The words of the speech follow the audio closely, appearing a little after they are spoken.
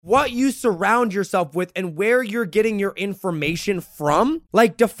what you surround yourself with and where you're getting your information from,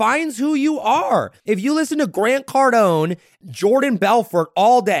 like, defines who you are. If you listen to Grant Cardone, Jordan Belfort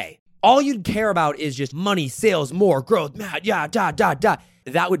all day, all you'd care about is just money, sales, more, growth,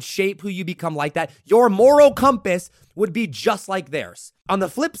 that would shape who you become like that. Your moral compass would be just like theirs. On the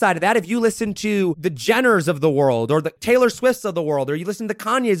flip side of that, if you listen to the Jenners of the world or the Taylor Swifts of the world, or you listen to the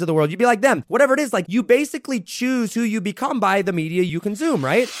Kanyes of the world, you'd be like them. Whatever it is, like, you basically choose who you become by the media you consume,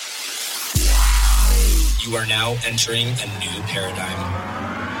 right? You are now entering a new paradigm.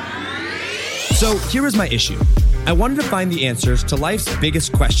 So here is my issue. I wanted to find the answers to life's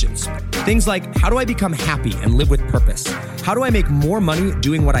biggest questions. Things like, how do I become happy and live with purpose? How do I make more money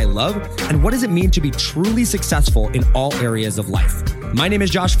doing what I love? And what does it mean to be truly successful in all areas of life? My name is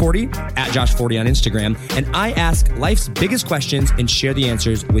Josh Forti, at Josh40 on Instagram, and I ask life's biggest questions and share the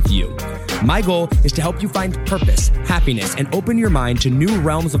answers with you. My goal is to help you find purpose, happiness, and open your mind to new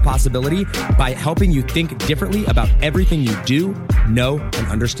realms of possibility by helping you think differently about everything you do, know, and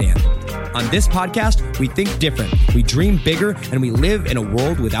understand. On this podcast, we think different, we dream bigger, and we live in a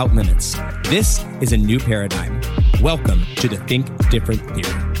world without limits. This is a new paradigm. Welcome to the Think Different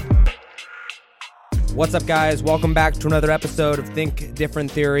Theory. What's up, guys? Welcome back to another episode of Think Different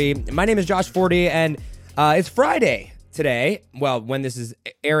Theory. My name is Josh Forti, and it's Friday today. Well, when this is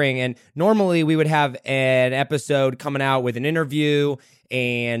airing, and normally we would have an episode coming out with an interview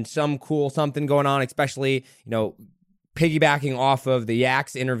and some cool something going on, especially, piggybacking off of the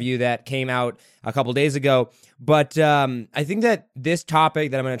Yaks interview that came out a couple days ago. But I think that this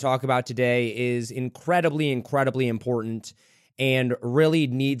topic that I'm going to talk about today is incredibly, incredibly important and really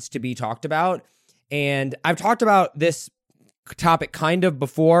needs to be talked about. And I've talked about this topic kind of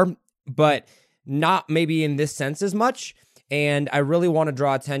before, but not maybe in this sense as much. And I really want to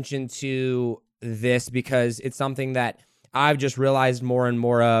draw attention to this because it's something that I've just realized more and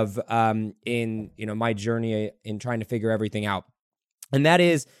more of in my journey in trying to figure everything out. And that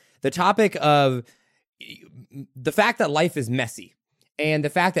is the topic of the fact that life is messy and the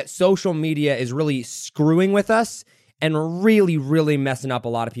fact that social media is really screwing with us and really, really messing up a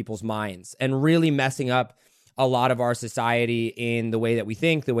lot of people's minds and really messing up a lot of our society in the way that we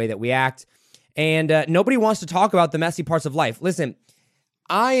think, the way that we act. And nobody wants to talk about the messy parts of life. Listen,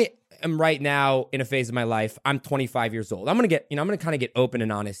 I am right now in a phase of my life. I'm 25 years old. I'm going to kind of get open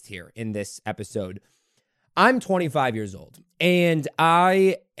and honest here in this episode. I'm 25 years old and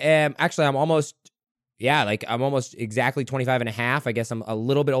I'm almost exactly 25 and a half. I guess I'm a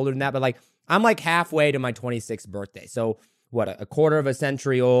little bit older than that, but I'm halfway to my 26th birthday. So a quarter of a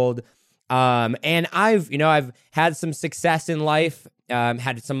century old. And I've had some success in life,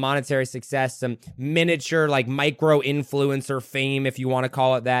 had some monetary success, some miniature, micro influencer fame, if you want to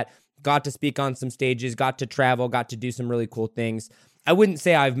call it that. Got to speak on some stages, got to travel, got to do some really cool things. I wouldn't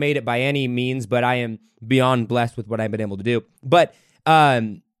say I've made it by any means, but I am beyond blessed with what I've been able to do. But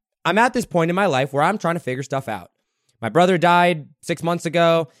I'm at this point in my life where I'm trying to figure stuff out. My brother died 6 months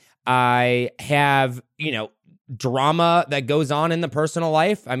ago. I have, drama that goes on in the personal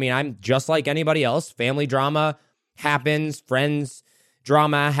life. I mean, I'm just like anybody else. Family drama happens, friends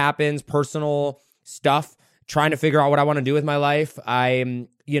drama happens, personal stuff, trying to figure out what I want to do with my life. I'm,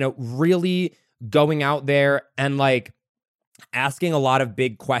 really going out there and asking a lot of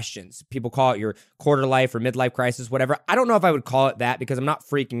big questions. People call it your quarter life or midlife crisis, whatever. I don't know if I would call it that because I'm not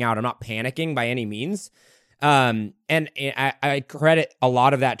freaking out. I'm not panicking by any means. And I credit a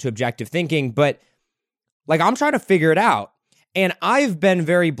lot of that to objective thinking, but I'm trying to figure it out. And I've been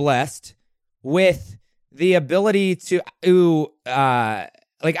very blessed with the ability to, I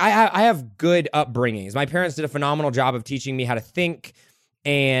have good upbringings. My parents did a phenomenal job of teaching me how to think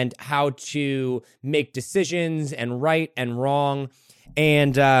and how to make decisions and right and wrong.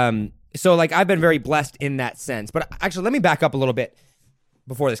 And so I've been very blessed in that sense. But actually, let me back up a little bit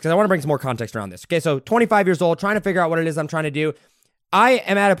before this because I want to bring some more context around this. Okay, so 25 years old, trying to figure out what it is I'm trying to do. I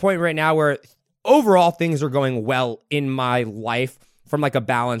am at a point right now where overall things are going well in my life from a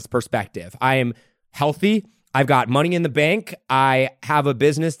balanced perspective. I am healthy. I've got money in the bank. I have a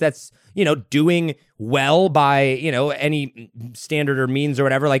business that's, doing well by, any standard or means or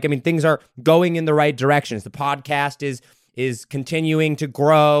whatever. Things are going in the right directions. The podcast is continuing to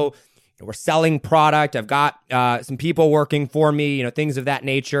grow. We're selling product. I've got some people working for me, things of that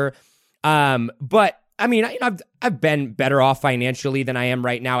nature. But I mean, I've been better off financially than I am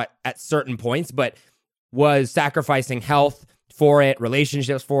right now at certain points, but was sacrificing health for it,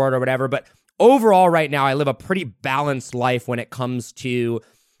 relationships for it or whatever. But overall right now, I live a pretty balanced life when it comes to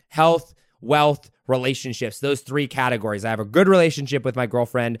health, wealth, relationships, those three categories. I have a good relationship with my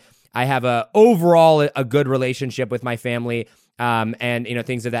girlfriend. I have overall a good relationship with my family. and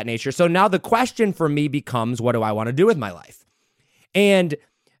things of that nature. So now the question for me becomes, what do I want to do with my life? And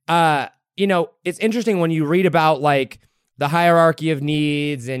it's interesting when you read about like the hierarchy of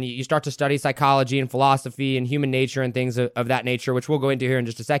needs and you start to study psychology and philosophy and human nature and things of that nature, which we'll go into here in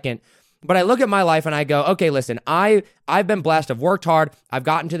just a second. But I look at my life and I go, okay, listen, I've been blessed. I've worked hard. I've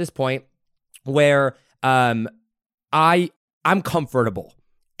gotten to this point where I'm comfortable.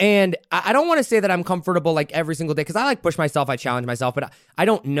 And I don't want to say that I'm comfortable like every single day because I like push myself, I challenge myself, but I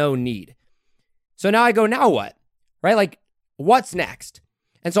don't know need. So now I go, now what? Right? Like, what's next?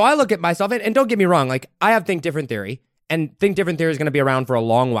 And so I look at myself, and don't get me wrong, like I have Think Different Theory, and Think Different Theory is going to be around for a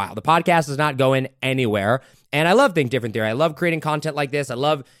long while. The podcast is not going anywhere. And I love Think Different Theory. I love creating content like this. I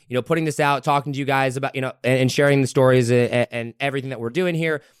love, putting this out, talking to you guys about, and sharing the stories and everything that we're doing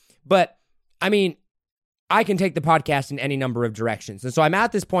here. But I mean, I can take the podcast in any number of directions. And so I'm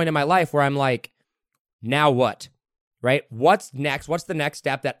at this point in my life where I'm like, now what? Right? What's next? What's the next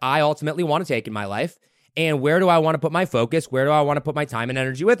step that I ultimately want to take in my life? And where do I want to put my focus? Where do I want to put my time and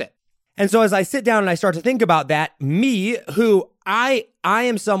energy with it? And so as I sit down and I start to think about that, me, who I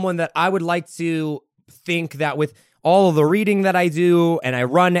am someone that I would like to think that with all of the reading that I do, and I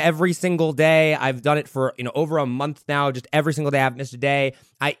run every single day, I've done it for, over a month now, just every single day, I haven't missed a day.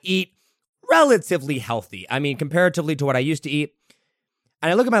 I eat relatively healthy. I mean, comparatively to what I used to eat.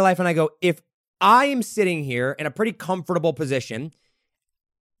 And I look at my life and I go, if I am sitting here in a pretty comfortable position,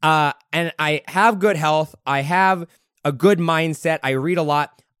 and I have good health, I have a good mindset, I read a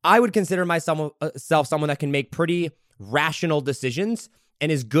lot, I would consider myself someone that can make pretty rational decisions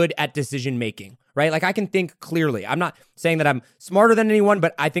and is good at decision making, right? Like I can think clearly. I'm not saying that I'm smarter than anyone,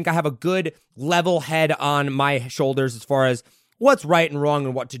 but I think I have a good level head on my shoulders as far as what's right and wrong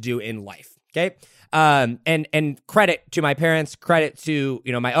and what to do in life, okay? And credit to my parents, credit to,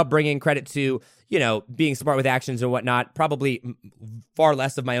 my upbringing, credit to, being smart with actions and whatnot, probably far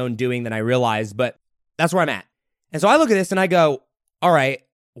less of my own doing than I realized, but that's where I'm at. And so I look at this and I go, all right,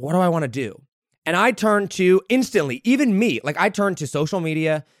 what do I want to do? And I turn to instantly, even me, like I turn to social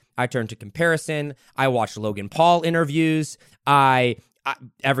media, I turn to comparison, I watch Logan Paul interviews, I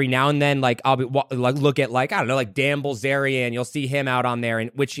every now and then, like I'll be like look at like, I don't know, like Dan Bilzerian, you'll see him out on there,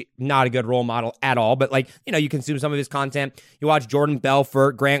 and which not a good role model at all, but like, you consume some of his content. You watch Jordan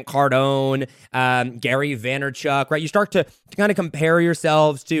Belfort, Grant Cardone, Gary Vaynerchuk, right? You start to kind of compare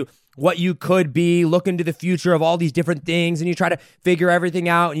yourselves to what you could be, look into the future of all these different things, and you try to figure everything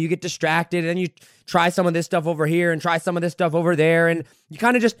out, and you get distracted, and you try some of this stuff over here and try some of this stuff over there, and you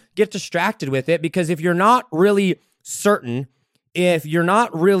kind of just get distracted with it, because if you're not really certain, if you're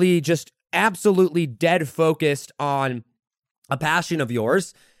not really just absolutely dead focused on a passion of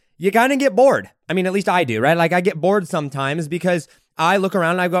yours, you kind of get bored. I mean, at least I do, right? Like I get bored sometimes because I look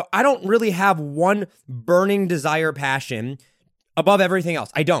around and I go, I don't really have one burning desire, passion above everything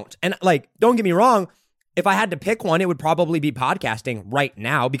else. I don't. And like, don't get me wrong, if I had to pick one, it would probably be podcasting right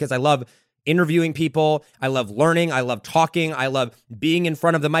now, because I love interviewing people. I love learning. I love talking. I love being in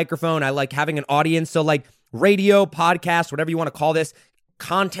front of the microphone. I like having an audience. So like radio, podcast, whatever you want to call this,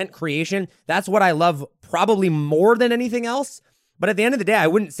 content creation, that's what I love probably more than anything else. But at the end of the day, I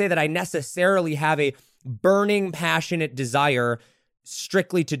wouldn't say that I necessarily have a burning, passionate desire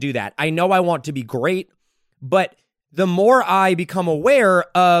strictly to do that. I know I want to be great, but the more I become aware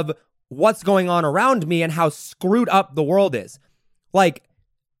of what's going on around me and how screwed up the world is, like,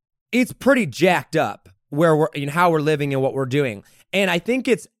 it's pretty jacked up where we're, how we're living and what we're doing. And I think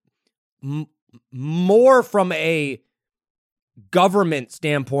it's more from a government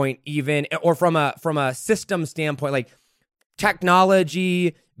standpoint, even, or from a system standpoint, like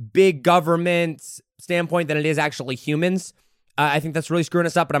technology, big government standpoint, than it is actually humans. I think that's really screwing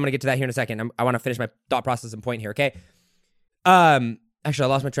us up, but I'm going to get to that here in a second. I want to finish my thought process and point here, okay? Actually, I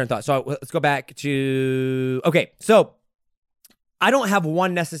lost my train of thought. So let's go back to... Okay, so I don't have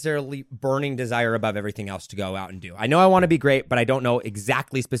one necessarily burning desire above everything else to go out and do. I know I want to be great, but I don't know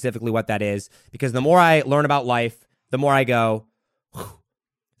exactly specifically what that is, because the more I learn about life, the more I go,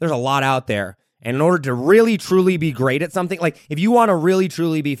 there's a lot out there. And in order to really, truly be great at something, like if you want to really,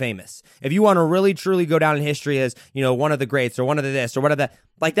 truly be famous, if you want to really, truly go down in history as, one of the greats or one of the this or one of that,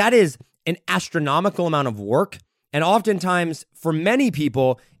 like that is an astronomical amount of work. And oftentimes for many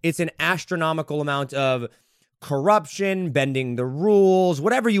people, it's an astronomical amount of corruption, bending the rules,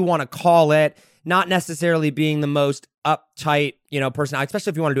 whatever you want to call it, not necessarily being the most uptight, person,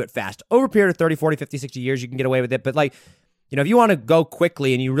 especially if you want to do it fast. Over a period of 30, 40, 50, 60 years, you can get away with it. But like, if you want to go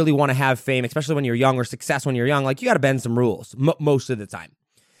quickly and you really want to have fame, especially when you're young, or success when you're young, like you got to bend some rules most of the time.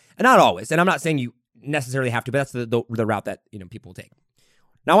 And not always. And I'm not saying you necessarily have to, but that's the route that, people will take.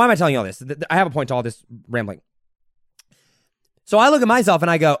 Now, why am I telling you all this? I have a point to all this rambling. So I look at myself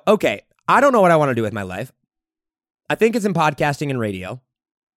and I go, okay, I don't know what I want to do with my life. I think it's in podcasting and radio.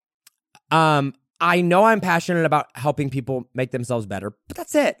 I know I'm passionate about helping people make themselves better, but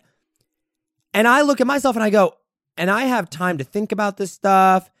that's it. And I look at myself and I go, and I have time to think about this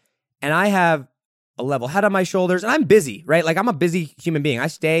stuff, and I have a level head on my shoulders, and I'm busy, right? Like, I'm a busy human being. I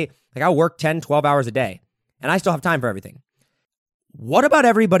work 10, 12 hours a day, and I still have time for everything. What about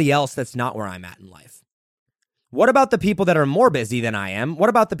everybody else that's not where I'm at in life? What about the people that are more busy than I am? What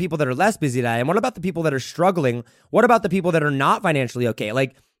about the people that are less busy than I am? What about the people that are struggling? What about the people that are not financially okay?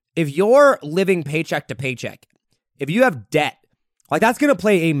 Like, if you're living paycheck to paycheck, if you have debt, like, that's going to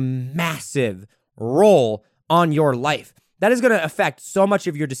play a massive role on your life. That is going to affect so much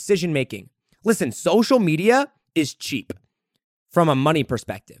of your decision making. Listen, social media is cheap from a money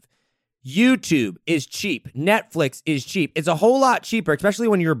perspective. YouTube is cheap. Netflix is cheap. It's a whole lot cheaper, especially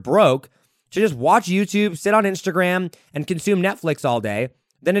when you're broke, to just watch YouTube, sit on Instagram, and consume Netflix all day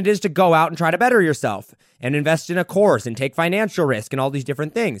than it is to go out and try to better yourself and invest in a course and take financial risk and all these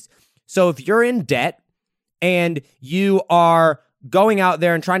different things. So if you're in debt and you are going out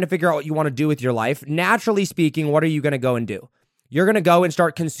there and trying to figure out what you want to do with your life, naturally speaking, what are you going to go and do? You're going to go and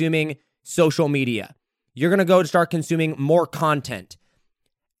start consuming social media. You're going to go and start consuming more content.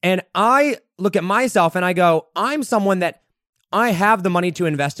 And I look at myself and I go, I'm someone that I have the money to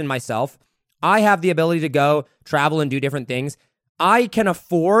invest in myself. I have the ability to go travel and do different things. I can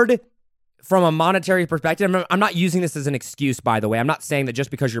afford, from a monetary perspective, I'm not using this as an excuse, by the way. I'm not saying that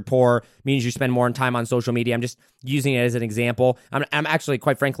just because you're poor means you spend more time on social media. I'm just using it as an example. I'm actually,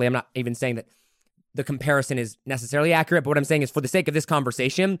 quite frankly, I'm not even saying that the comparison is necessarily accurate, but what I'm saying is, for the sake of this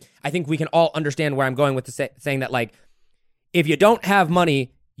conversation, I think we can all understand where I'm going with saying that, like, if you don't have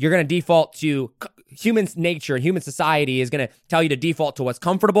money, you're going to default to human nature, and human society is going to tell you to default to what's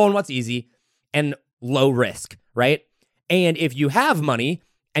comfortable and what's easy and low risk, right? And if you have money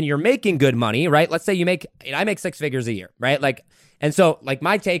and you're making good money, right? Let's say I make 6 figures a year, right? And so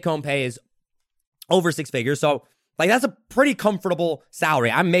my take home pay is over 6 figures. So that's a pretty comfortable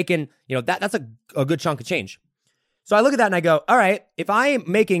salary. I'm making, that's a good chunk of change. So I look at that and I go, all right, if I'm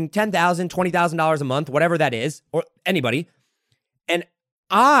making $10,000, $20,000 a month, whatever that is, or anybody, and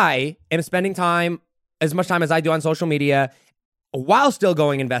I am spending as much time as I do on social media, while still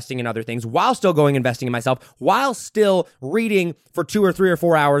going investing in other things, while still going investing in myself, while still reading for 2 or 3 or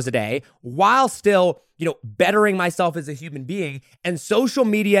 4 hours a day, while still, bettering myself as a human being, and social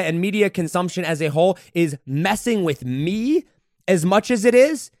media and media consumption as a whole is messing with me as much as it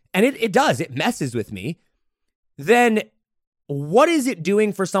is, and it messes with me, then what is it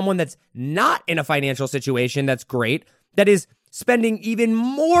doing for someone that's not in a financial situation that's great, that is spending even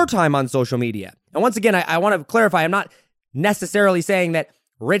more time on social media? And once again, I want to clarify, I'm not necessarily saying that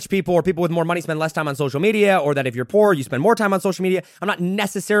rich people or people with more money spend less time on social media, or that if you're poor, you spend more time on social media. I'm not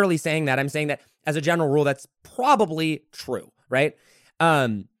necessarily saying that. I'm saying that as a general rule, that's probably true, right?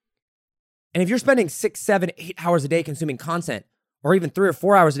 And if you're spending 6, 7, 8 hours a day consuming content, or even 3 or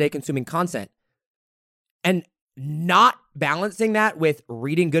 4 hours a day consuming content, and not balancing that with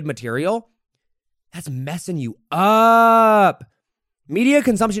reading good material, that's messing you up. Media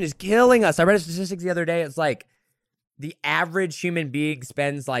consumption is killing us. I read a statistic the other day. It's like, the average human being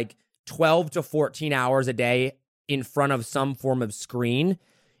spends 12 to 14 hours a day in front of some form of screen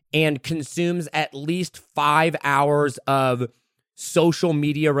and consumes at least 5 hours of social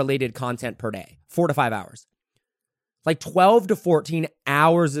media related content per day. 4 to 5 hours. 12 to 14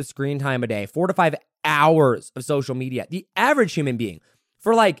 hours of screen time a day, 4 to 5 hours of social media. The average human being,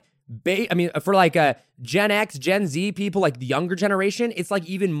 for Gen X, Gen Z people, the younger generation, it's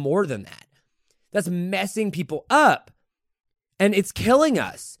even more than that. That's messing people up, and it's killing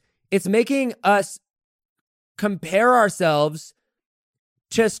us. It's making us compare ourselves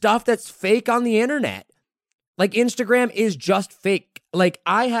to stuff that's fake on the internet. Instagram is just fake. I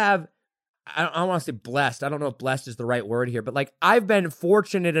don't want to say blessed. I don't know if blessed is the right word here, but I've been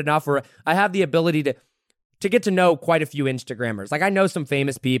fortunate enough where I have the ability to get to know quite a few Instagrammers. I know some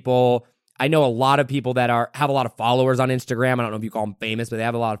famous people. I know a lot of people that have a lot of followers on Instagram. I don't know if you call them famous, but they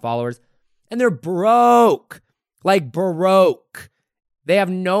have a lot of followers. And they're broke, broke. They have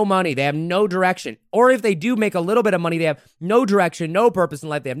no money. They have no direction. Or if they do make a little bit of money, they have no direction, no purpose in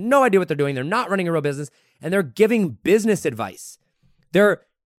life. They have no idea what they're doing. They're not running a real business, and they're giving business advice. They're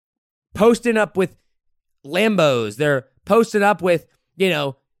posting up with Lambos. They're posting up with,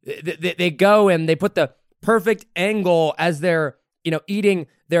 they go and they put the perfect angle as they're, eating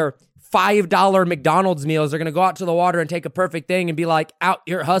their $5 McDonald's meals. They're going to go out to the water and take a perfect thing and be out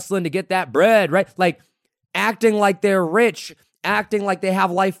here hustling to get that bread, right? Acting like they're rich, acting like they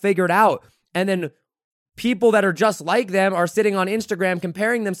have life figured out. And then people that are just like them are sitting on Instagram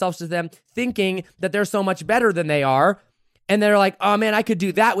comparing themselves to them, thinking that they're so much better than they are. And they're like, oh man, I could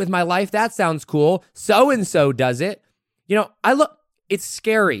do that with my life. That sounds cool. So-and-so does it. It's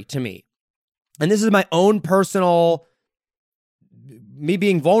scary to me. And this is my own personal, me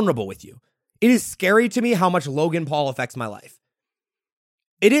being vulnerable with you. It is scary to me how much Logan Paul affects my life.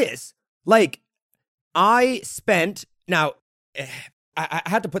 It is. Like, I spent, now, I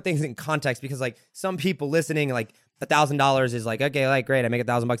have to put things in context because, like, some people listening, like, $1,000 is like, okay, like, great, I make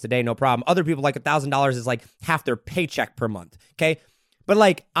 $1,000 a day, no problem. Other people, like, $1,000 is like half their paycheck per month, okay? But,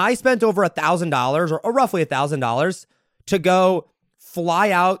 like, I spent over $1,000 or roughly $1,000 to go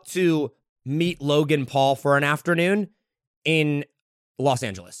fly out to meet Logan Paul for an afternoon in Los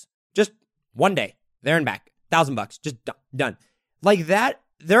Angeles. Just one day, there and back, $1,000, just done. Like that,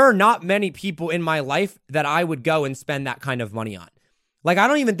 there are not many people in my life that I would go and spend that kind of money on. Like, I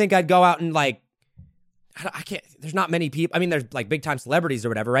don't even think I'd go out and like, I can't, there's not many people. I mean, there's like big time celebrities or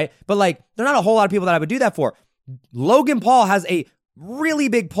whatever, right? But like, there's not a whole lot of people that I would do that for. Logan Paul has a really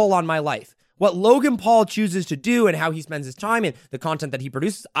big pull on my life. What Logan Paul chooses to do and how he spends his time and the content that he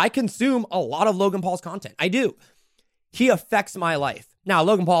produces, I consume a lot of Logan Paul's content. I do. He affects my life. Now,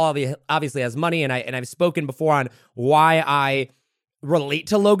 Logan Paul obviously has money, and I've spoken before on why I relate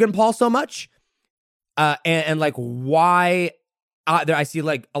to Logan Paul so much, and like why I see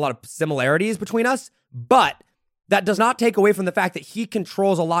like a lot of similarities between us. But that does not take away from the fact that he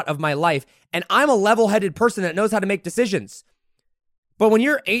controls a lot of my life, and I'm a level-headed person that knows how to make decisions. But when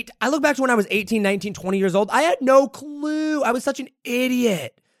you're I look back to when I was 18, 19, 20 years old, I had no clue. I was such an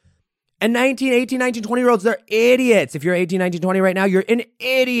idiot. And 18, 19, 20-year-olds, they're idiots. If you're 18, 19, 20 right now, you're an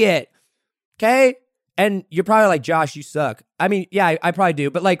idiot. Okay? And you're probably like, Josh, you suck. I mean, yeah, I probably do.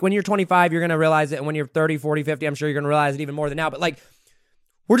 But like when you're 25, you're going to realize it. And when you're 30, 40, 50, I'm sure you're going to realize it even more than now. But like,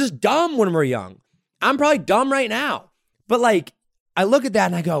 we're just dumb when we're young. I'm probably dumb right now. But like, I look at that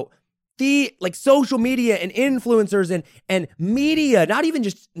and I go, like social media and influencers and media, not even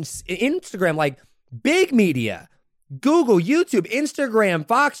just Instagram, like big media, Google, YouTube, Instagram,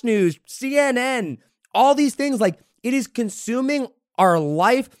 Fox News, CNN, all these things, like it is consuming our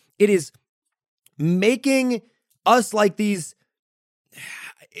life. It is making us like these,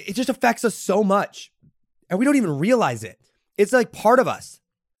 it just affects us so much and we don't even realize it. It's like part of us.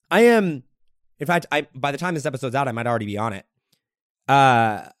 In fact, by the time this episode's out, I might already be on it.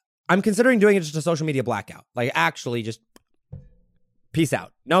 I'm considering doing it just a social media blackout. Like actually just peace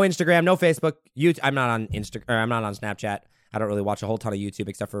out. No Instagram, no Facebook. YouTube. I'm not on I'm not on Snapchat. I don't really watch a whole ton of YouTube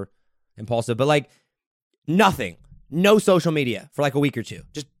except for Impulsive. But like nothing. No social media for like a week or two.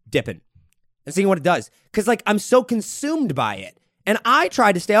 Just dipping and seeing what it does. Because like I'm so consumed by it. And I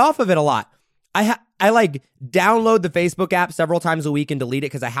try to stay off of it a lot. I like download the Facebook app several times a week and delete it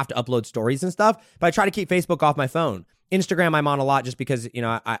because I have to upload stories and stuff. But I try to keep Facebook off my phone. Instagram I'm on a lot just because, you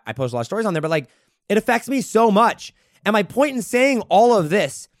know, I post a lot of stories on there. But like it affects me so much. And my point in saying all of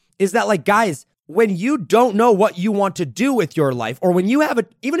this is that, like, guys, when you don't know what you want to do with your life, or when you have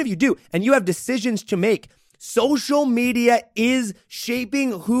even if you do, and you have decisions to make, social media is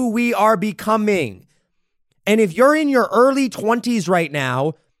shaping who we are becoming. And if you're in your early 20s right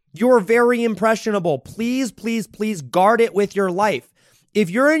now, you're very impressionable. Please, please, please guard it with your life. If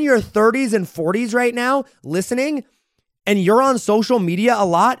you're in your 30s and 40s right now listening, and you're on social media a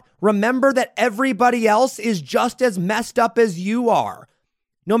lot, remember that everybody else is just as messed up as you are.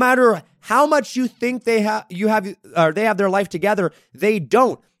 No matter how much you think they have their life together, they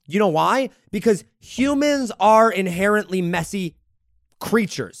don't. You know why? Because humans are inherently messy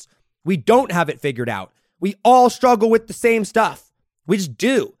creatures. We don't have it figured out. We all struggle with the same stuff. We just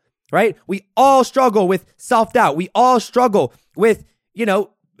do, right? We all struggle with self-doubt. We all struggle with, you know,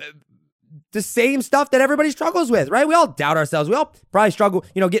 the same stuff that everybody struggles with, right? We all doubt ourselves. We all probably struggle,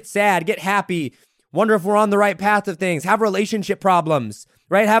 you know, get sad, get happy, wonder if we're on the right path of things, have relationship problems,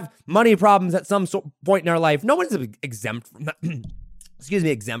 right? Have money problems at some point in our life. No one's exempt from that.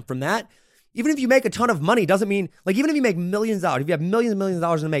 Exempt from that. Even if you make a ton of money doesn't mean, like, even if you make millions of dollars, if you have millions and millions of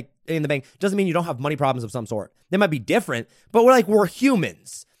dollars in the bank, doesn't mean you don't have money problems of some sort. They might be different, but we're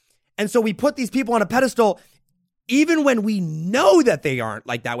humans. And so we put these people on a pedestal even when we know that they aren't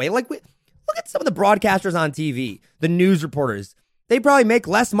like that way. Like, look at some of the broadcasters on TV, the news reporters. They probably make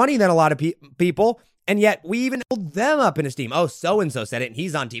less money than a lot of people, and yet we even hold them up in esteem. Oh, so-and-so said it, and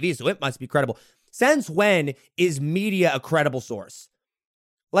he's on TV, so it must be credible. Since when is media a credible source?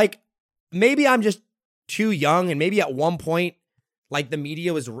 Like, maybe I'm just too young, and maybe at one point, like, the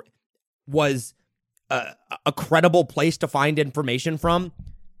media was a credible place to find information from,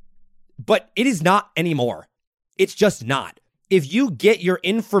 but it is not anymore. It's just not. If you get your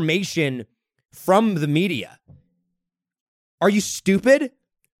information from the media. Are you stupid?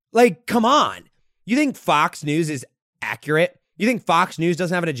 Like, come on. You think Fox News is accurate? You think Fox News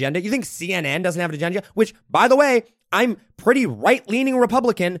doesn't have an agenda? You think CNN doesn't have an agenda? Which, by the way, I'm pretty right-leaning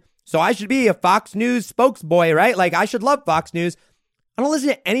Republican, so I should be a Fox News spokesboy, right? Like, I should love Fox News. I don't listen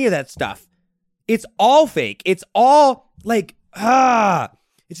to any of that stuff. It's all fake. It's all like, it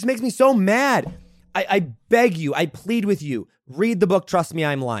just makes me so mad. I beg you, I plead with you, read the book, Trust Me,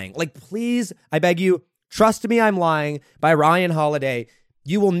 I'm Lying. Like, please, I beg you, Trust Me, I'm Lying by Ryan Holiday.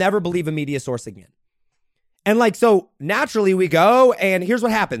 You will never believe a media source again. And like, so naturally we go, and here's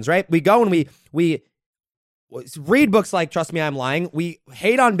what happens, right? We go and we read books like Trust Me, I'm Lying. We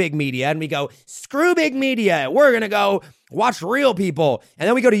hate on big media and we go, screw big media. We're going to go watch real people. And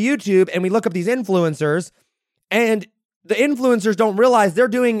then we go to YouTube and we look up these influencers, and the influencers don't realize they're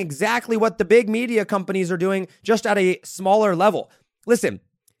doing exactly what the big media companies are doing, just at a smaller level. Listen,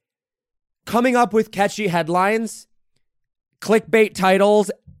 coming up with catchy headlines, clickbait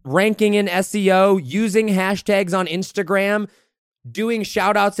titles, ranking in SEO, using hashtags on Instagram, doing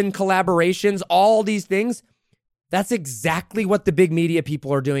shout outs and collaborations, all these things. That's exactly what the big media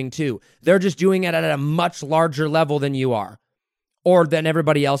people are doing too. They're just doing it at a much larger level than you are or than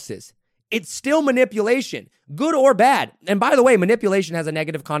everybody else is. It's still manipulation, good or bad. And by the way, manipulation has a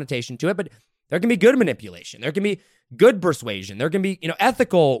negative connotation to it, but there can be good manipulation. There can be good persuasion. There can be,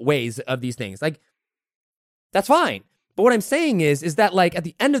 ethical ways of these things. Like, that's fine. But what I'm saying is that, like, at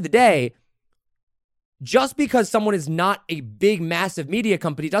the end of the day, just because someone is not a big, massive media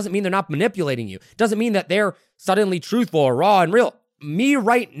company doesn't mean they're not manipulating you. Doesn't mean that they're suddenly truthful or raw and real. Me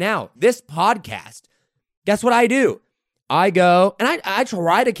right now, this podcast, guess what I do? I go, and I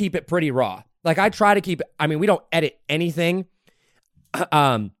try to keep it pretty raw. Like, I try to keep it, we don't edit anything.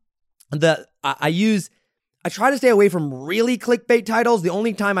 I try to stay away from really clickbait titles. The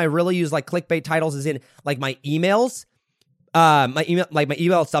only time I really use like clickbait titles is in like my emails. My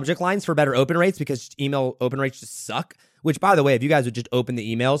email subject lines for better open rates, because email open rates just suck. Which, by the way, if you guys would just open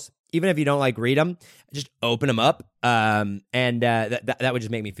the emails, even if you don't like read them, just open them up. And that would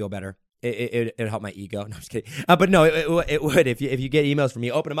just make me feel better. It would help my ego. No, I'm just kidding. But no, it would. If you get emails from me,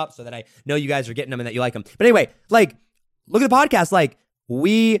 open them up so that I know you guys are getting them and that you like them. But anyway, like, look at the podcast. Like,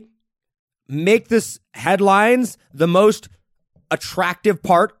 we make this headlines the most attractive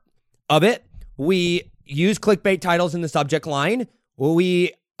part of it. We use clickbait titles in the subject line.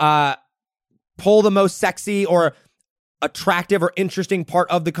 We pull the most sexy or attractive or interesting part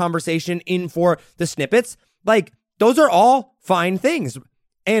of the conversation in for the snippets. Like, those are all fine things.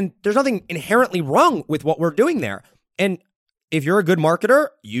 And there's nothing inherently wrong with what we're doing there. And if you're a good marketer,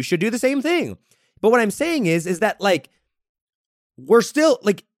 you should do the same thing. But what I'm saying is that, like, we're still,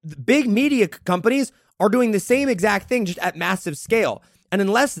 like, big media companies are doing the same exact thing, just at massive scale. And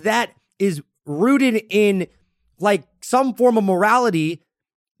unless that is rooted in, like, some form of morality,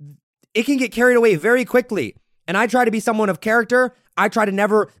 it can get carried away very quickly. And I try to be someone of character. I try to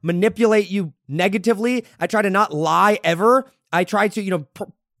never manipulate you negatively. I try to not lie ever. I try to,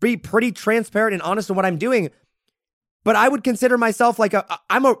 be pretty transparent and honest in what I'm doing. But I would consider myself like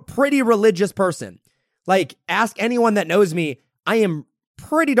I'm a pretty religious person. Like, ask anyone that knows me, I am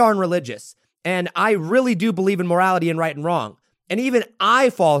pretty darn religious. And I really do believe in morality and right and wrong. And even I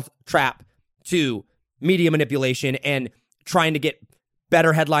fall trap to media manipulation and trying to get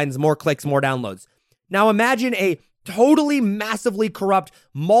better headlines, more clicks, more downloads. Now imagine a totally massively corrupt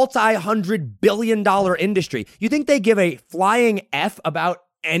multi-$100 billion industry. You think they give a flying F about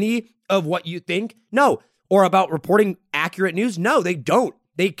any of what you think? No. Or about reporting accurate news? No, they don't.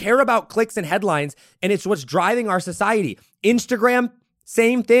 They care about clicks and headlines, and it's what's driving our society. Instagram,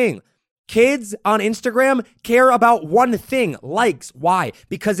 same thing. Kids on Instagram care about one thing, likes. Why?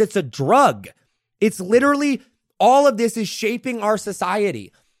 Because it's a drug. It's literally, all of this is shaping our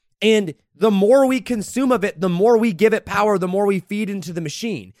society. And the more we consume of it, the more we give it power, the more we feed into the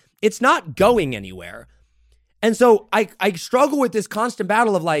machine. It's not going anywhere. And so I struggle with this constant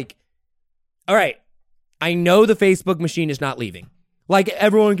battle of, like, all right, I know the Facebook machine is not leaving. Like,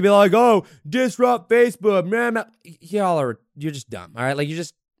 everyone can be like, oh, disrupt Facebook. Man. You're just dumb. All right. Like,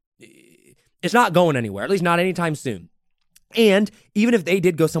 it's not going anywhere, at least not anytime soon. And even if they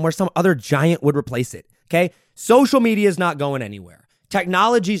did go somewhere, some other giant would replace it. Okay. Social media is not going anywhere.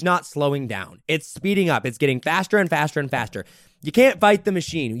 Technology's not slowing down. It's speeding up. It's getting faster and faster and faster. You can't fight the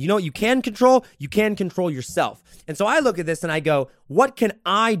machine. You know what you can control? You can control yourself. And so I look at this and I go, what can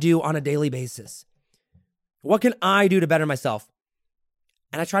I do on a daily basis? What can I do to better myself?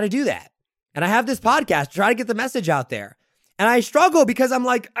 And I try to do that. And I have this podcast to try to get the message out there. And I struggle because I'm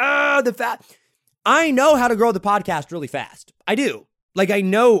like, I know how to grow the podcast really fast. I do. Like, I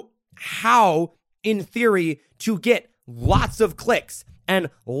know how, in theory, to get lots of clicks and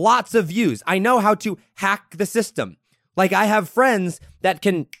lots of views. I know how to hack the system. Like, I have friends that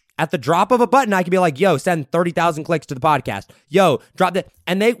can, at the drop of a button, I can be like, yo, send 30,000 clicks to the podcast. Yo, drop that.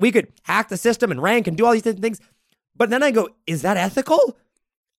 And we could hack the system and rank and do all these different things. But then I go, is that ethical?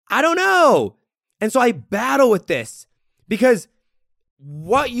 I don't know. And so I battle with this because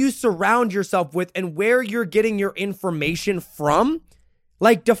what you surround yourself with and where you're getting your information from,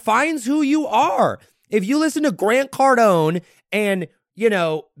 like, defines who you are. If you listen to Grant Cardone and,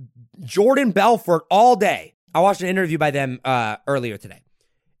 Jordan Belfort all day, I watched an interview by them earlier today.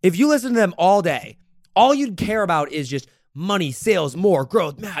 If you listen to them all day, all you'd care about is just money, sales, more,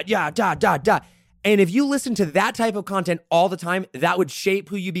 growth, And if you listen to that type of content all the time, that would shape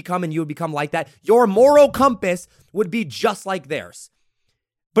who you become, and you would become like that. Your moral compass would be just like theirs.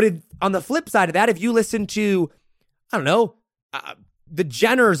 But on the flip side of that, if you listen to, I don't know, the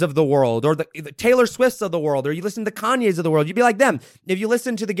Jenners of the world, or the Taylor Swifts of the world, or you listen to the Kanyes of the world, you'd be like them. If you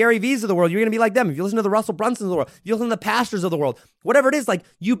listen to the Gary V's of the world, you're going to be like them. If you listen to the Russell Brunsons of the world, if you listen to the pastors of the world, whatever it is, like,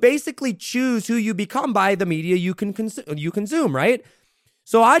 you basically choose who you become by the media you consume, right?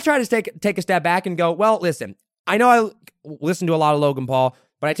 So I try to take a step back and go, well, listen, I know I listen to a lot of Logan Paul,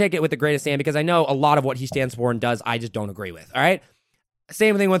 but I take it with the greatest hand because I know a lot of what he stands for and does, I just don't agree with, all right?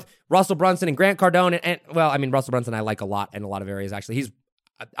 Same thing with Russell Brunson and Grant Cardone. And Russell Brunson I like a lot in a lot of areas, actually.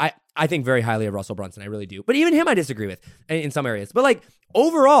 I think very highly of Russell Brunson, I really do. But even him I disagree with in some areas. But like,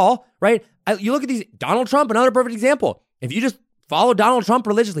 overall, right, you look at these, Donald Trump, another perfect example. If you just follow Donald Trump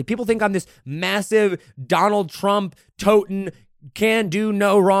religiously, people think I'm this massive Donald Trump totem, can do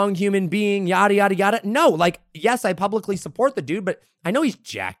no wrong human being, yada, yada, yada. No, like, yes, I publicly support the dude, but I know he's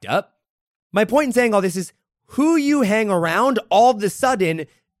jacked up. My point in saying all this is who you hang around, all of a sudden,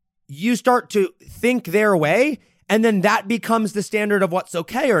 you start to think their way, and then that becomes the standard of what's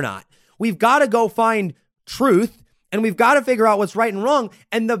okay or not. We've got to go find truth, and we've got to figure out what's right and wrong.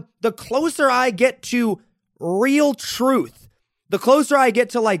 And the closer I get to real truth, the closer I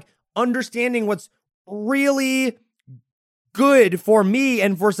get to like understanding what's really good for me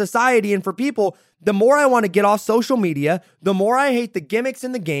and for society and for people, the more I want to get off social media, the more I hate the gimmicks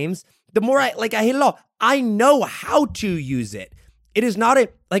and the games, the more I hate it all. I know how to use it. It is not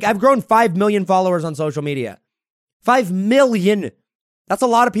I've grown 5 million followers on social media. 5 million. That's a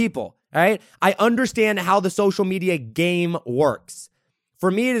lot of people, all right? I understand how the social media game works. For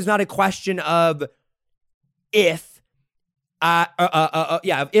me, it is not a question of if I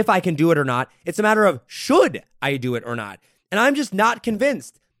can do it or not. It's a matter of should I do it or not. And I'm just not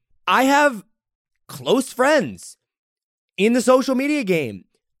convinced. I have close friends in the social media game.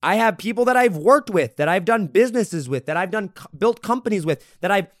 I have people that I've worked with, that I've done businesses with, that I've built companies with,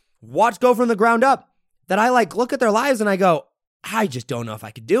 that I've watched go from the ground up, that I look at their lives and I go, I just don't know if I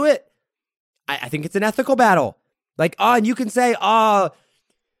could do it. I think it's an ethical battle. And you can say,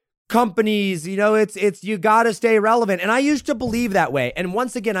 companies, it's you got to stay relevant. And I used to believe that way. And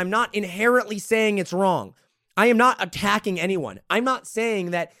once again, I'm not inherently saying it's wrong. I am not attacking anyone. I'm not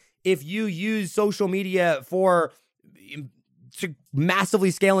saying that if you use social media to massively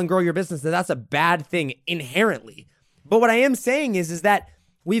scale and grow your business, that's a bad thing inherently. But what I am saying is that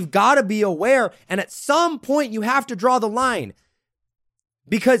we've got to be aware, and at some point you have to draw the line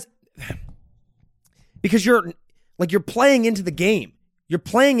because you're playing into the game. You're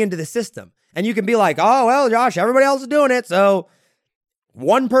playing into the system. And you can be like, oh, well, Josh, everybody else is doing it, so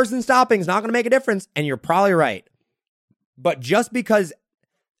one person stopping is not going to make a difference, and you're probably right. But just because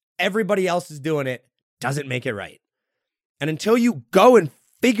everybody else is doing it doesn't make it right. And until you go and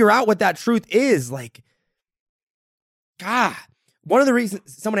figure out what that truth is, one of the reasons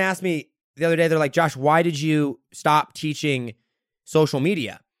someone asked me the other day, they're like, Josh, why did you stop teaching social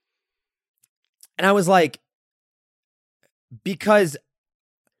media? And I was like, because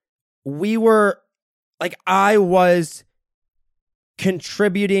I was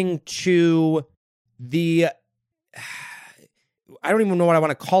contributing to I don't even know what I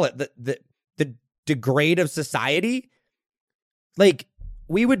want to call it, the degrade of society.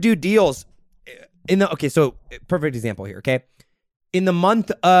 We would do deals so perfect example here, okay? In the month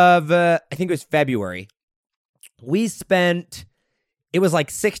of, I think it was February, we spent, it was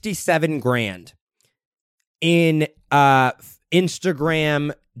 $67,000 in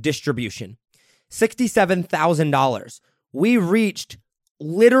Instagram distribution. $67,000. We reached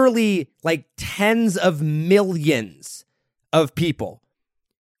literally tens of millions of people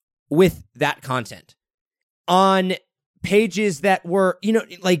with that content on pages that were,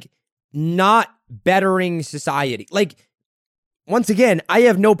 not bettering society. Once again, I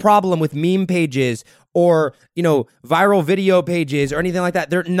have no problem with meme pages or, viral video pages or anything like that.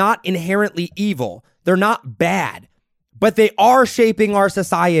 They're not inherently evil. They're not bad, but they are shaping our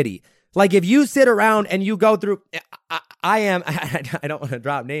society. Like if you sit around and you go through, I don't want to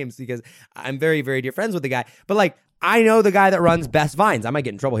drop names because I'm very, very dear friends with the guy, but like, I know the guy that runs Best Vines. I might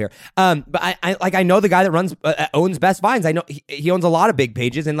get in trouble here. But I know the guy that owns Best Vines. I know he owns a lot of big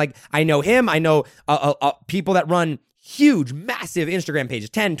pages, and like I know him. I know people that run huge, massive Instagram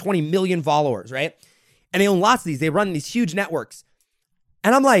pages, 10, 20 million followers, right? And they own lots of these. They run these huge networks.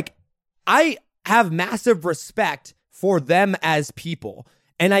 And I'm like, I have massive respect for them as people.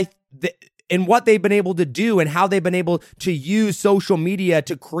 And and what they've been able to do and how they've been able to use social media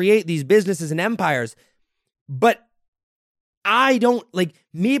to create these businesses and empires. But I don't, like,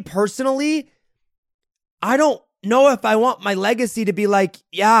 me personally, I don't know if I want my legacy to be like,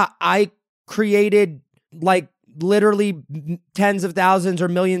 yeah, I created like literally tens of thousands or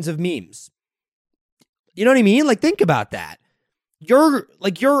millions of memes. You know what I mean? Like, think about that. You're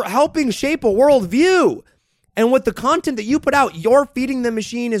helping shape a worldview. And with the content that you put out, you're feeding the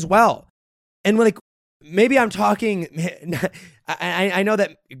machine as well. And like, maybe I'm talking, I know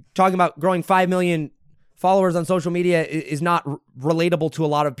that talking about growing 5 million followers on social media is not relatable to a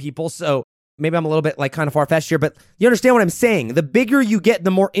lot of people. So maybe I'm a little bit like kind of far-fetched here, but you understand what I'm saying. The bigger you get, the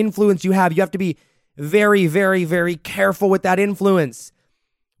more influence you have. You have to be very, very, very careful with that influence.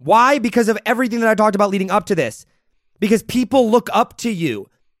 Why? Because of everything that I talked about leading up to this. Because people look up to you.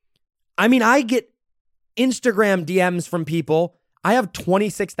 I mean, I get Instagram DMs from people. I have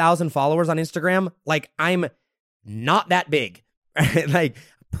 26,000 followers on Instagram. Like, I'm not that big, right? Like,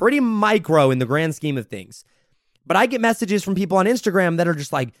 pretty micro in the grand scheme of things. But I get messages from people on Instagram that are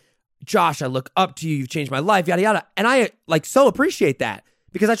just like, Josh, I look up to you. You've changed my life, yada, yada. And I like so appreciate that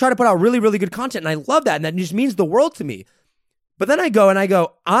because I try to put out really, really good content and I love that. And that just means the world to me. But then I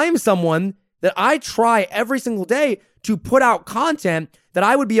go, I'm someone that I try every single day to put out content that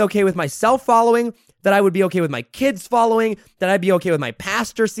I would be okay with myself following, that I would be okay with my kids following, that I'd be okay with my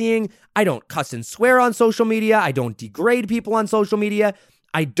pastor seeing. I don't cuss and swear on social media. I don't degrade people on social media.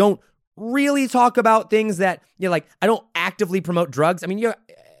 I don't really talk about things that, like, I don't actively promote drugs. I mean,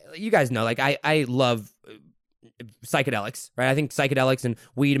 you guys know, like, I love psychedelics, right? I think psychedelics and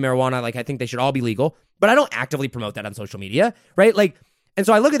weed and marijuana, like, I think they should all be legal, but I don't actively promote that on social media, right? Like, and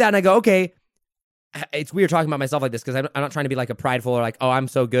so I look at that and I go, okay, it's weird talking about myself like this because I'm not trying to be like a prideful or like, oh, I'm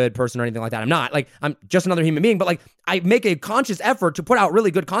so good person or anything like that. I'm not. Like, I'm just another human being, but like, I make a conscious effort to put out really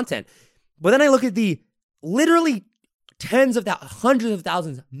good content. But then I look at the literally tens of thousands, hundreds of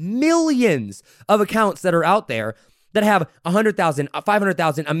thousands, millions of accounts that are out there that have 100,000,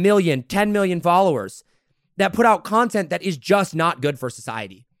 500,000, a million, 10 million followers that put out content that is just not good for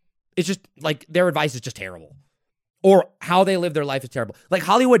society. It's just like their advice is just terrible, or how they live their life is terrible. Like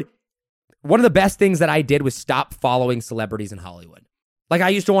Hollywood, one of the best things that I did was stop following celebrities in Hollywood. Like I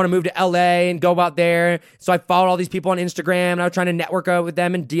used to want to move to LA and go out there. So I followed all these people on Instagram and I was trying to network with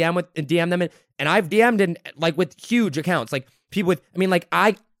them and DM them. And I've DM'd like with huge accounts, like people with,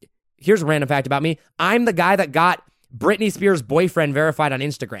 here's a random fact about me. I'm the guy that got Britney Spears' boyfriend verified on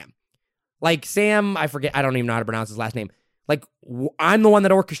Instagram. Like Sam, I forget, I don't even know how to pronounce his last name. Like I'm the one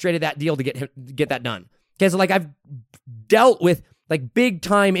that orchestrated that deal to get that done. Okay, so like I've dealt with like big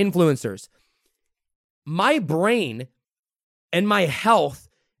time influencers. My brain and my health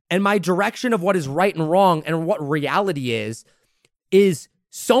and my direction of what is right and wrong and what reality is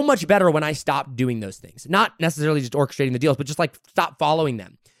so much better when I stopped doing those things. Not necessarily just orchestrating the deals, but just like stop following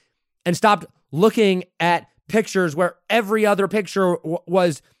them and stopped looking at pictures where every other picture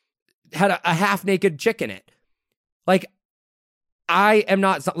had a half naked chick in it. Like I am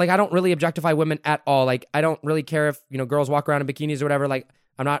not like, I don't really objectify women at all. Like I don't really care if, girls walk around in bikinis or whatever. Like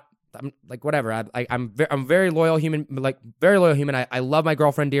I'm like, whatever. I'm very loyal human, like very loyal human. I love my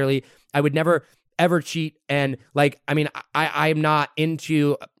girlfriend dearly. I would never ever cheat. And like, I'm not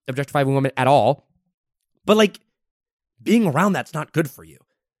into objectifying women at all, but like being around that's not good for you.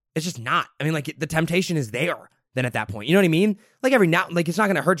 It's just not. Like the temptation is there then at that point, you know what I mean? Like every now, like it's not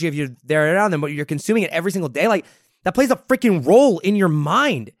going to hurt you if you're there around them, but you're consuming it every single day. Like that plays a freaking role in your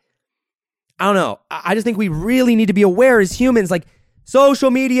mind. I don't know. I just think we really need to be aware as humans, like, social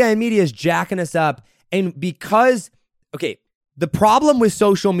media and media is jacking us up. And because, okay, the problem with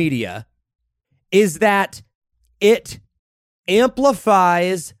social media is that it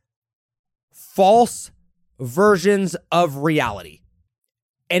amplifies false versions of reality.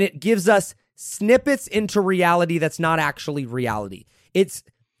 And it gives us snippets into reality that's not actually reality. It's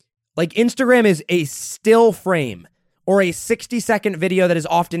like Instagram is a still frame or a 60-second video that is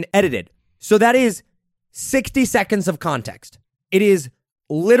often edited. So that is 60 seconds of context. It is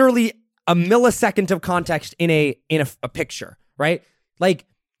literally a millisecond of context in a picture, right? Like,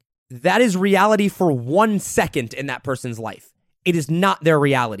 that is reality for 1 second in that person's life. It is not their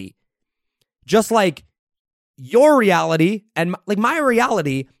reality. Just like your reality and my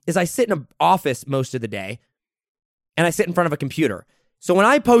reality is I sit in an office most of the day and I sit in front of a computer. So when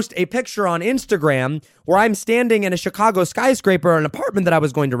I post a picture on Instagram where I'm standing in a Chicago skyscraper or an apartment that I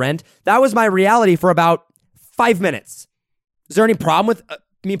was going to rent, that was my reality for about 5 minutes. Is there any problem with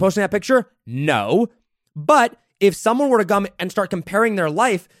me posting that picture? No. But if someone were to come and start comparing their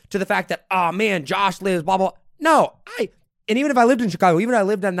life to the fact that, oh man, Josh lives, blah, blah, no, and even if I lived in Chicago, even if I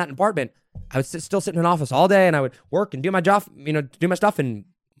lived in that apartment, I would still sit in an office all day and I would work and do my job, do my stuff and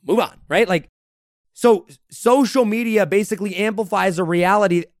move on, right? Like, so social media basically amplifies a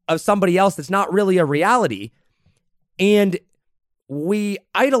reality of somebody else that's not really a reality. And we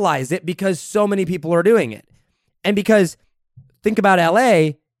idolize it because so many people are doing it. And because, think about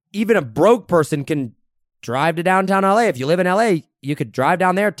LA, even a broke person can drive to downtown LA. If you live in LA, you could drive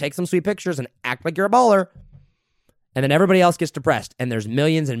down there, take some sweet pictures and act like you're a baller. And then everybody else gets depressed. And there's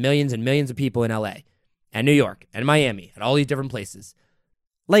millions and millions and millions of people in LA and New York and Miami and all these different places.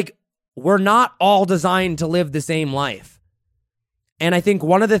 Like, we're not all designed to live the same life. And I think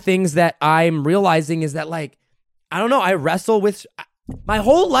one of the things that I'm realizing is that, like, I don't know, I wrestle with, my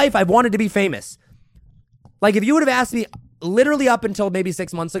whole life I've wanted to be famous. Like, if you would have asked me literally up until maybe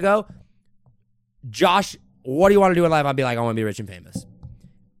 6 months ago, Josh, what do you want to do in life? I'd be like, I want to be rich and famous.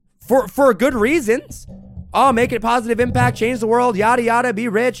 For good reasons. Oh, make a positive impact, change the world, yada, yada, be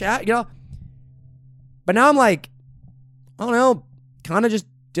rich, But now I'm like, I don't know, kind of just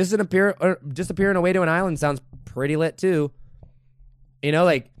disappearing away to an island sounds pretty lit too.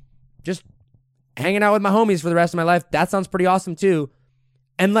 Like, just hanging out with my homies for the rest of my life. That sounds pretty awesome too.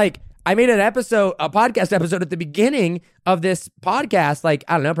 And like, I made a podcast episode at the beginning of this podcast, like,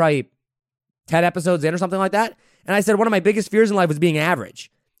 I don't know, probably 10 episodes in or something like that. And I said, one of my biggest fears in life was being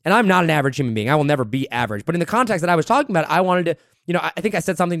average. And I'm not an average human being. I will never be average. But in the context that I was talking about, I wanted to, I think I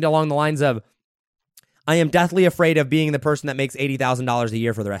said something along the lines of, I am deathly afraid of being the person that makes $80,000 a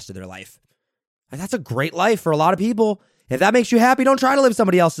year for the rest of their life. And that's a great life for a lot of people. If that makes you happy, don't try to live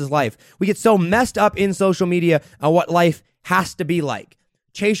somebody else's life. We get so messed up in social media on what life has to be like.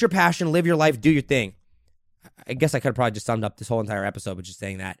 Chase your passion, live your life, do your thing. I guess I could have probably just summed up this whole entire episode with just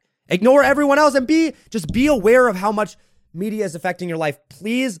saying that. Ignore everyone else and be aware of how much media is affecting your life.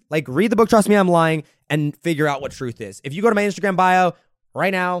 Please, read the book, Trust Me, I'm Lying, and figure out what truth is. If you go to my Instagram bio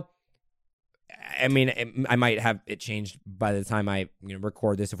right now, I mean, I might have it changed by the time I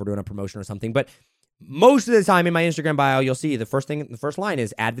record this if we're doing a promotion or something, but most of the time in my Instagram bio, you'll see the first line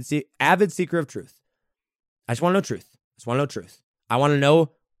is avid seeker of truth. I just want to know truth. I want to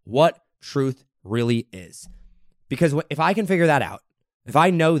know what truth really is. Because if I can figure that out, if I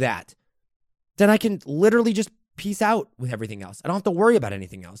know that, then I can literally just peace out with everything else. I don't have to worry about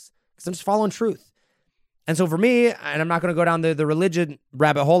anything else because I'm just following truth. And so for me, and I'm not going to go down the religion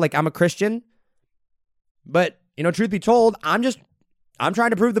rabbit hole, like I'm a Christian, but truth be told, I'm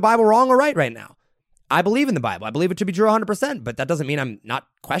trying to prove the Bible wrong or right now. I believe in the Bible. I believe it to be true 100%, but that doesn't mean I'm not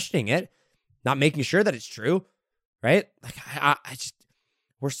questioning it, not making sure that it's true, right? Like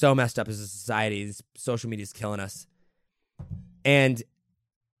we're so messed up as a society. This social media is killing us. And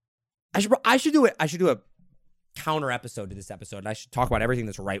I should do a counter episode to this episode. And I should talk about everything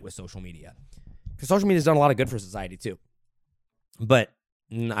that's right with social media, because social media has done a lot of good for society too. But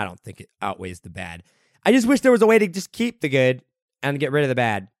I don't think it outweighs the bad. I just wish there was a way to just keep the good and get rid of the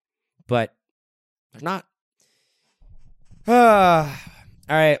bad, but there's not. All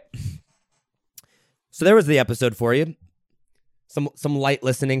right. So there was the episode for you. Some light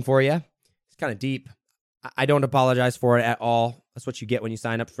listening for you. It's kind of deep. I don't apologize for it at all. That's what you get when you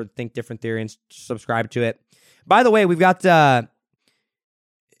sign up for Think Different Theory and subscribe to it. By the way, we've got actually,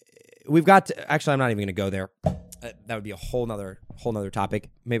 I'm not even going to go there. That would be a whole nother topic.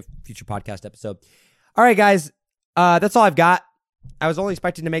 Maybe a future podcast episode. All right, guys. That's all I've got. I was only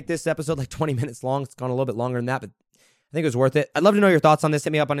expecting to make this episode like 20 minutes long. It's gone a little bit longer than that, but I think it was worth it. I'd love to know your thoughts on this.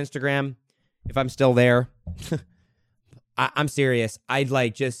 Hit me up on Instagram if I'm still there. I'm serious.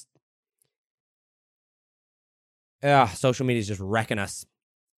 Social media is just wrecking us,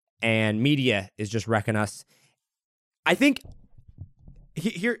 and media is just wrecking us. I think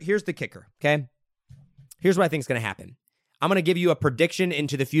here's the kicker, okay? Here's what I think is going to happen. I'm going to give you a prediction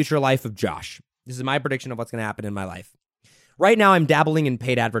into the future life of Josh. This is my prediction of what's going to happen in my life. Right now, I'm dabbling in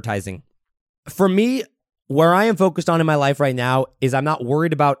paid advertising. For me, where I am focused on in my life right now is I'm not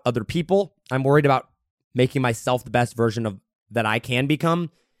worried about other people. I'm worried about making myself the best version of that I can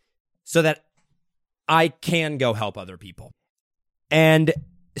become so that I can go help other people. And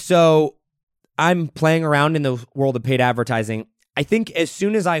so I'm playing around in the world of paid advertising. I think as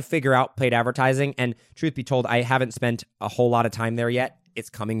soon as I figure out paid advertising, and truth be told, I haven't spent a whole lot of time there yet. It's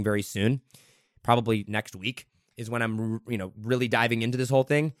coming very soon. Probably next week is when I'm, really diving into this whole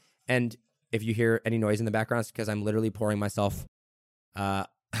thing. And if you hear any noise in the background, it's because I'm literally pouring myself a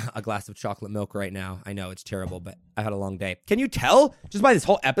glass of chocolate milk right now. I know it's terrible, but I had a long day. Can you tell just by this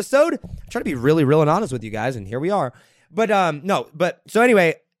whole episode? I try to be really real and honest with you guys, and here we are. So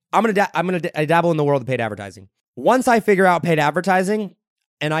anyway, I'm gonna dabble in the world of paid advertising. Once I figure out paid advertising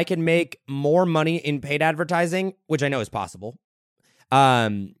and I can make more money in paid advertising, which I know is possible,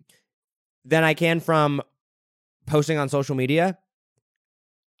 than I can from posting on social media,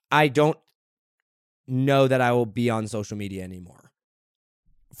 I don't know that I will be on social media anymore.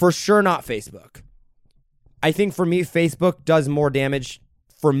 For sure not Facebook. I think for me, Facebook does more damage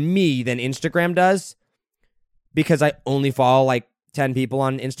for me than Instagram does because I only follow like 10 people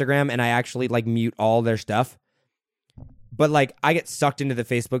on Instagram and I actually like mute all their stuff. But like I get sucked into the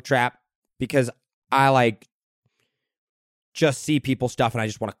Facebook trap because I like just see people's stuff and I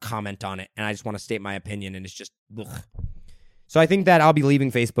just want to comment on it and I just want to state my opinion and it's just ugh. So I think that I'll be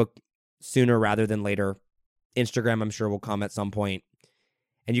leaving Facebook sooner rather than later. Instagram, I'm sure, will come at some point.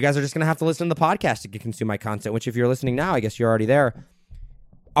 And you guys are just going to have to listen to the podcast to consume my content, which if you're listening now, I guess you're already there.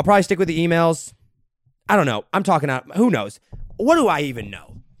 I'll probably stick with the emails. I don't know. I'm talking out. Who knows? What do I even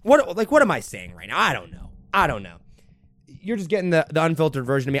know? What am I saying right now? I don't know. You're just getting the unfiltered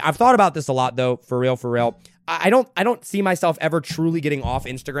version of me. I've thought about this a lot, though, for real. I don't see myself ever truly getting off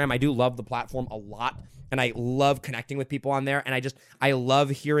Instagram. I do love the platform a lot, and I love connecting with people on there, and I love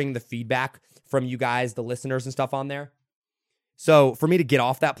hearing the feedback from you guys, the listeners and stuff on there. So for me to get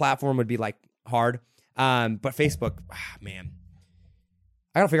off that platform would be like hard. But Facebook, man,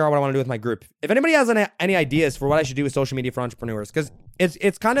 I gotta figure out what I want to do with my group. If anybody has any ideas for what I should do with social media for entrepreneurs, because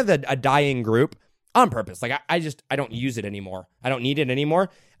it's kind of a dying group on purpose. Like I don't use it anymore. I don't need it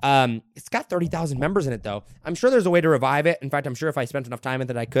anymore. It's got 30,000 members in it though. I'm sure there's a way to revive it. In fact, I'm sure if I spent enough time with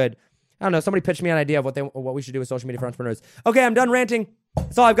it, I could. I don't know. Somebody pitched me an idea of what we should do with social media for entrepreneurs. Okay, I'm done ranting.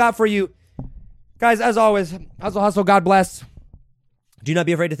 That's all I've got for you. Guys, as always, hustle, God bless. Do not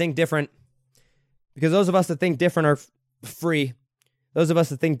be afraid to think different, because those of us that think different are free. Those of us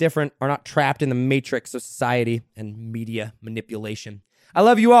that think different are not trapped in the matrix of society and media manipulation. I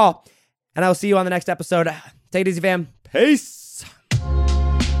love you all, and I will see you on the next episode. Take it easy, fam. Peace.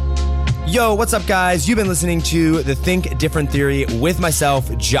 Yo, what's up, guys? You've been listening to the Think Different Theory with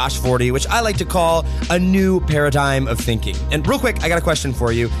myself, Josh Forti, which I like to call a new paradigm of thinking. And real quick, I got a question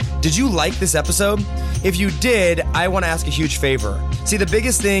for you. Did you like this episode? If you did, I want to ask a huge favor. See, the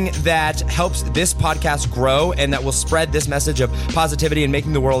biggest thing that helps this podcast grow and that will spread this message of positivity and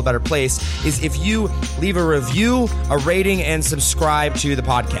making the world a better place is if you leave a review, a rating, and subscribe to the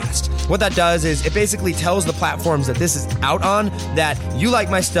podcast. What that does is it basically tells the platforms that this is out on that you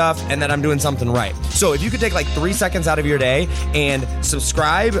like my stuff and that I'm doing something right. So if you could take like 3 seconds out of your day and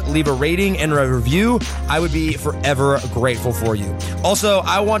subscribe, leave a rating and a review, I would be forever grateful for you. Also,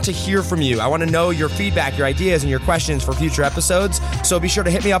 I want to hear from you. I want to know your feedback, your ideas, and your questions for future episodes. So be sure to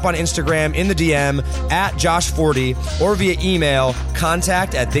hit me up on Instagram in the DM at Josh Forti or via email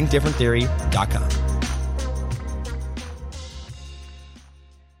contact@thinkdifferenttheory.com.